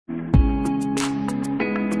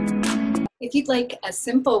If you'd like a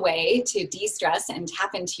simple way to de-stress and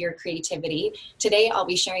tap into your creativity, today I'll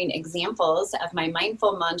be sharing examples of my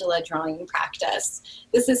mindful mandala drawing practice.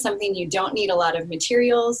 This is something you don't need a lot of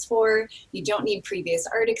materials for, you don't need previous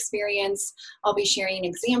art experience. I'll be sharing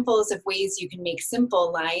examples of ways you can make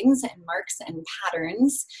simple lines and marks and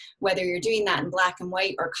patterns, whether you're doing that in black and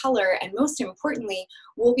white or color, and most importantly,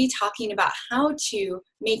 we'll be talking about how to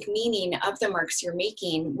make meaning of the marks you're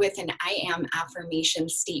making with an I am affirmation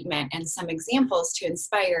statement and some examples to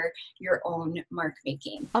inspire your own mark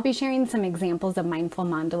making. I'll be sharing some examples of mindful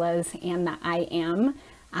mandalas and the I am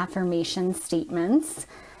affirmation statements.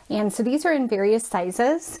 And so these are in various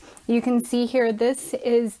sizes. You can see here, this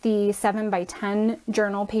is the 7x10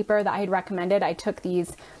 journal paper that I had recommended. I took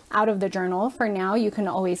these out of the journal. For now, you can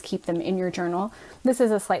always keep them in your journal. This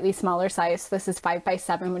is a slightly smaller size. This is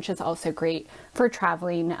 5x7, which is also great for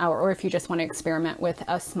traveling or if you just want to experiment with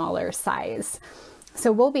a smaller size.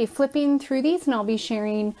 So we'll be flipping through these and I'll be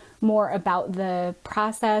sharing more about the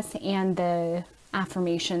process and the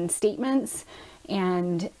affirmation statements,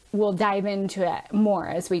 and we'll dive into it more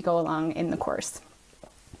as we go along in the course.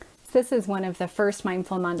 This is one of the first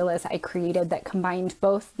mindful mandalas I created that combined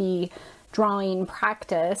both the drawing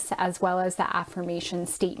practice as well as the affirmation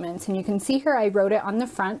statements. And you can see here I wrote it on the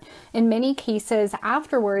front. In many cases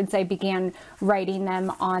afterwards I began writing them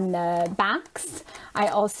on the backs. I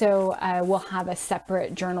also will have a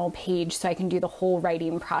separate journal page so I can do the whole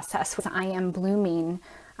writing process. I am blooming,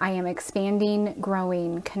 I am expanding,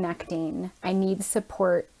 growing, connecting. I need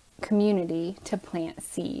support, community to plant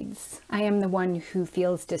seeds. I am the one who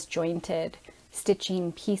feels disjointed,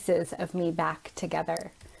 stitching pieces of me back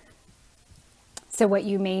together. So what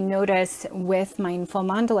you may notice with mindful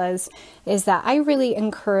mandalas is that I really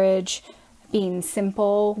encourage being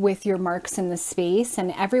simple with your marks in the space,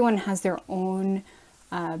 and everyone has their own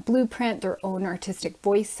blueprint, their own artistic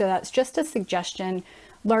voice. So that's just a suggestion,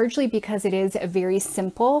 largely because it is a very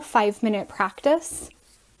simple 5-minute practice.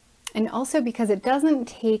 And also because it doesn't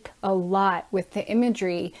take a lot with the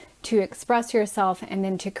imagery to express yourself and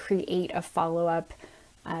then to create a follow-up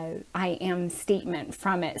I am statement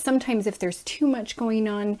from it. Sometimes if there's too much going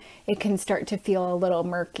on, it can start to feel a little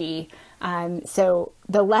murky. So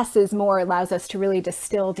the less is more allows us to really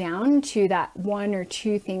distill down to that 1 or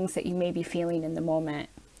 2 things that you may be feeling in the moment.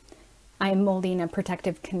 I am molding a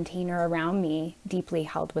protective container around me, deeply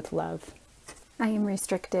held with love. I am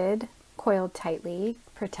restricted, coiled tightly,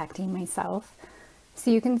 protecting myself.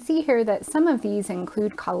 So you can see here that some of these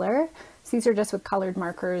include color. So these are just with colored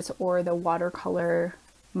markers or the watercolor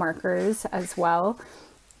markers as well.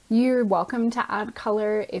 You're welcome to add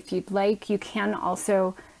color if you'd like. You can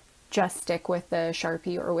also just stick with the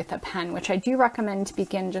Sharpie or with a pen, which I do recommend to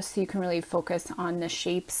begin just so you can really focus on the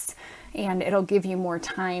shapes, and it'll give you more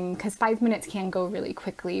time because 5 minutes can go really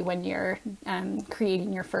quickly when you're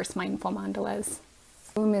creating your first mindful mandalas.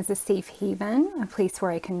 Home is a safe haven, a place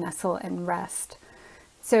where I can nestle and rest.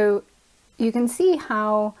 So you can see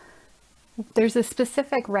how there's a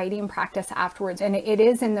specific writing practice afterwards, and it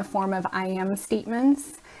is in the form of I am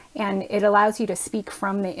statements, and it allows you to speak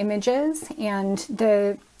from the images, and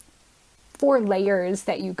the 4 layers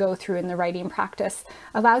that you go through in the writing practice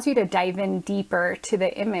allows you to dive in deeper to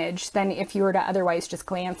the image than if you were to otherwise just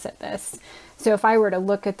glance at this. So if I were to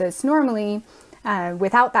look at this normally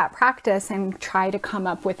without that practice and try to come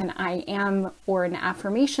up with an I am or an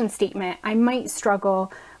affirmation statement, I might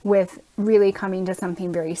struggle with really coming to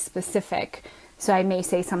something very specific. So I may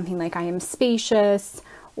say something like I am spacious,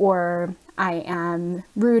 or I am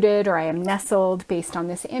rooted, or I am nestled based on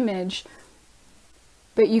this image.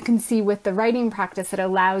 But you can see with the writing practice, it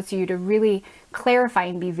allows you to really clarify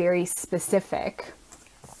and be very specific.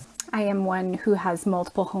 I am one who has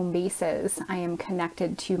multiple home bases. I am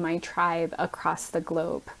connected to my tribe across the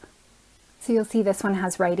globe. So you'll see this one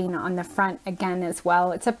has writing on the front again as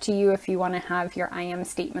well. It's up to you if you want to have your I am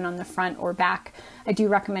statement on the front or back. I do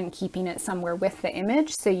recommend keeping it somewhere with the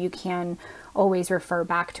image so you can always refer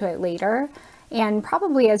back to it later. And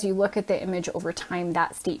probably as you look at the image over time,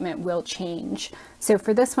 that statement will change. So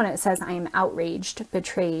for this one, it says, I am outraged,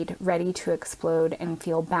 betrayed, ready to explode and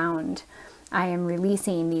feel bound. I am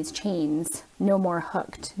releasing these chains, no more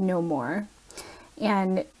hooked, no more.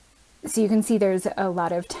 And so you can see there's a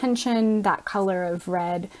lot of tension. That color of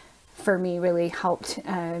red for me really helped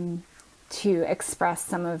to express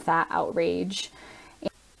some of that outrage.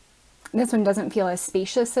 And this one doesn't feel as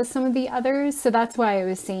spacious as some of the others. So that's why I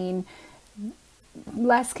was saying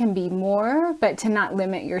less can be more, but to not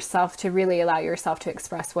limit yourself, to really allow yourself to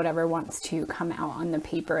express whatever wants to come out on the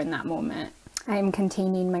paper in that moment. I am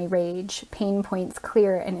containing my rage. Pain points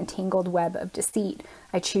clear in a tangled web of deceit.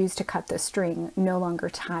 I choose to cut the string, no longer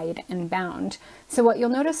tied and bound. So what you'll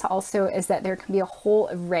notice also is that there can be a whole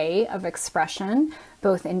array of expression,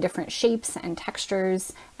 both in different shapes and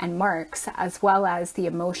textures and marks, as well as the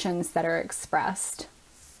emotions that are expressed.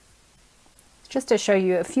 Just to show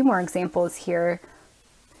you a few more examples here,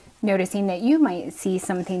 noticing that you might see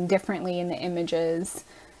something differently in the images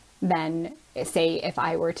than, say, if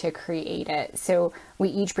I were to create it. So we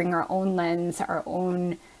each bring our own lens, our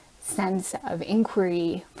own sense of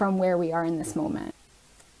inquiry from where we are in this moment.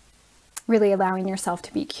 Really allowing yourself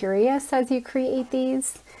to be curious as you create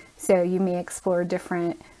these. So you may explore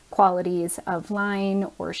different qualities of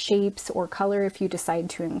line or shapes or color if you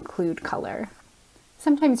decide to include color.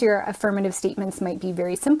 Sometimes your affirmative statements might be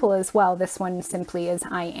very simple as well. This one simply is,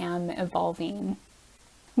 I am evolving.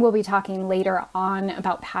 We'll be talking later on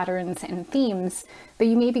about patterns and themes, but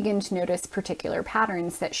you may begin to notice particular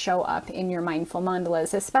patterns that show up in your mindful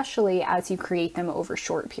mandalas, especially as you create them over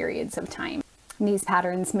short periods of time. And these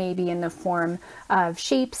patterns may be in the form of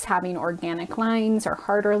shapes having organic lines or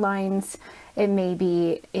harder lines. It may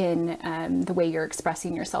be in the way you're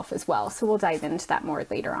expressing yourself as well. So we'll dive into that more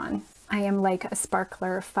later on. I am like a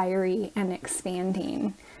sparkler, fiery and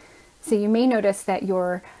expanding. So you may notice that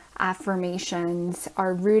your affirmations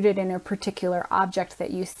are rooted in a particular object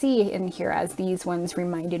that you see in here, as these ones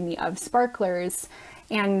reminded me of sparklers.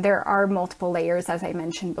 And there are multiple layers, as I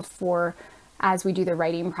mentioned before, as we do the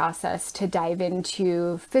writing process, to dive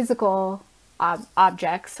into physical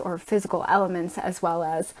objects or physical elements, as well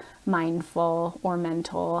as mindful or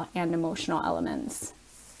mental and emotional elements.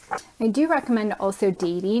 I do recommend also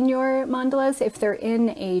dating your mandalas. If they're in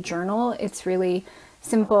a journal, it's really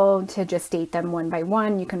simple to just date them one by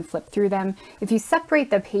one. You can flip through them. If you separate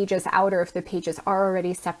the pages out, or if the pages are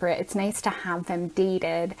already separate, it's nice to have them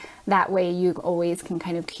dated. That way you always can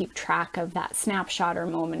kind of keep track of that snapshot or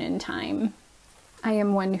moment in time. I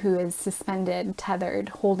am one who is suspended, tethered,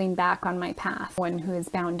 holding back on my path. One who is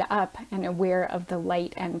bound up and aware of the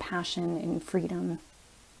light and passion and freedom.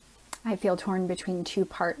 I feel torn between two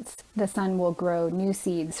parts. The sun will grow new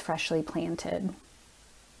seeds freshly planted.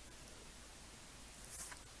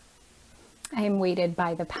 I am weighted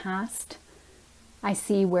by the past. I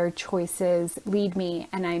see where choices lead me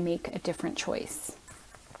and I make a different choice.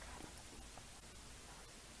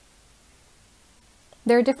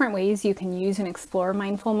 There are different ways you can use and explore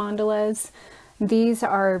mindful mandalas. These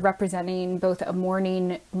are representing both a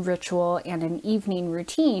morning ritual and an evening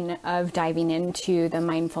routine of diving into the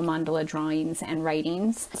mindful mandala drawings and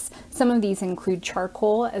writings. Some of these include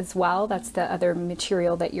charcoal as well. That's the other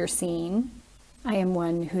material that you're seeing. I am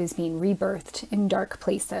one who is being rebirthed in dark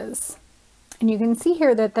places. And you can see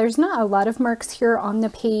here that there's not a lot of marks here on the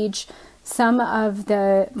page. Some of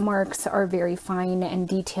the marks are very fine and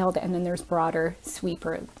detailed, and then there's broader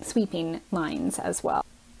sweeping lines as well.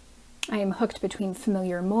 I am hooked between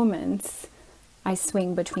familiar moments. I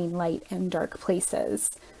swing between light and dark places.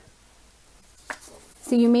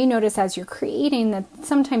 So you may notice as you're creating that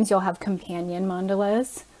sometimes you'll have companion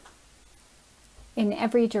mandalas. In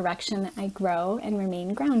every direction I grow and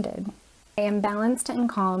remain grounded. I am balanced and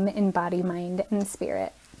calm in body, mind, and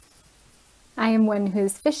spirit. I am one who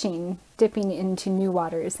is fishing, dipping into new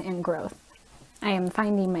waters and growth. I am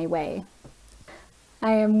finding my way.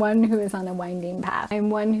 I am one who is on a winding path. I am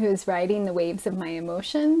one who is riding the waves of my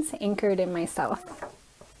emotions, anchored in myself.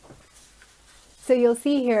 So you'll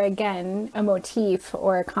see here again a motif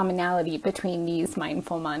or a commonality between these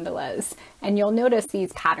mindful mandalas. And you'll notice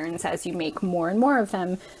these patterns as you make more and more of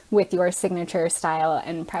them with your signature style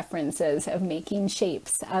and preferences of making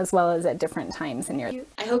shapes, as well as at different times in your...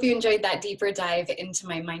 I hope you enjoyed that deeper dive into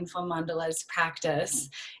my mindful mandalas practice,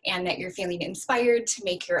 and that you're feeling inspired to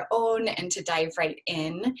make your own and to dive right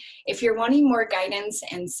in. If you're wanting more guidance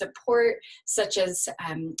and support, such as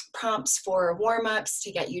prompts for warm-ups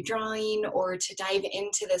to get you drawing, or to dive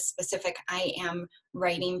into the specific I am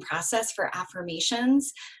writing process for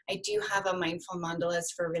affirmations, I do have a Mindful Mandalas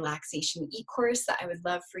for Relaxation e-course that I would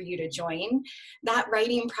love for you to join. That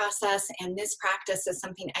writing process and this practice is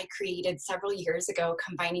something I created several years ago,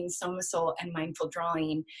 combining Soma Soul and mindful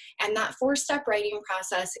drawing. And that 4-step writing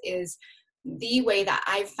process is the way that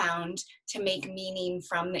I've found to make meaning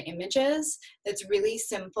from the images. That's really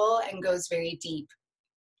simple and goes very deep.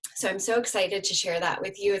 So I'm so excited to share that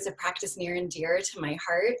with you. It's a practice near and dear to my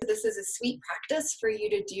heart. This is a sweet practice for you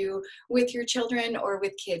to do with your children or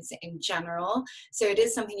with kids in general. So it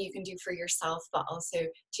is something you can do for yourself, but also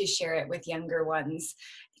to share it with younger ones.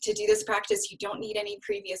 To do this practice, you don't need any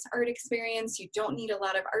previous art experience. You don't need a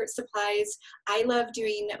lot of art supplies. I love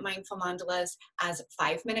doing mindful mandalas as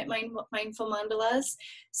 5-minute mindful mandalas.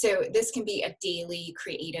 So this can be a daily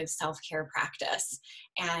creative self-care practice.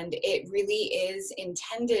 And it really is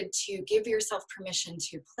intended to give yourself permission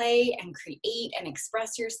to play and create and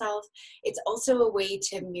express yourself. It's also a way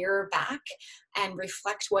to mirror back and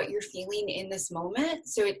reflect what you're feeling in this moment.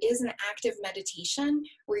 So it is an active meditation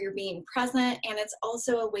where you're being present, and it's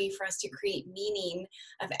also a way for us to create meaning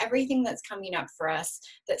of everything that's coming up for us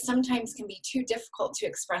that sometimes can be too difficult to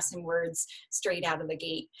express in words straight out of the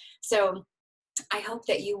gate. So I hope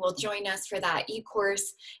that you will join us for that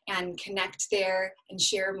e-course and connect there and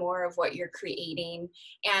share more of what you're creating.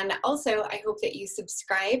 And also, I hope that you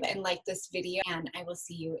subscribe and like this video, and I will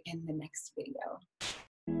see you in the next video.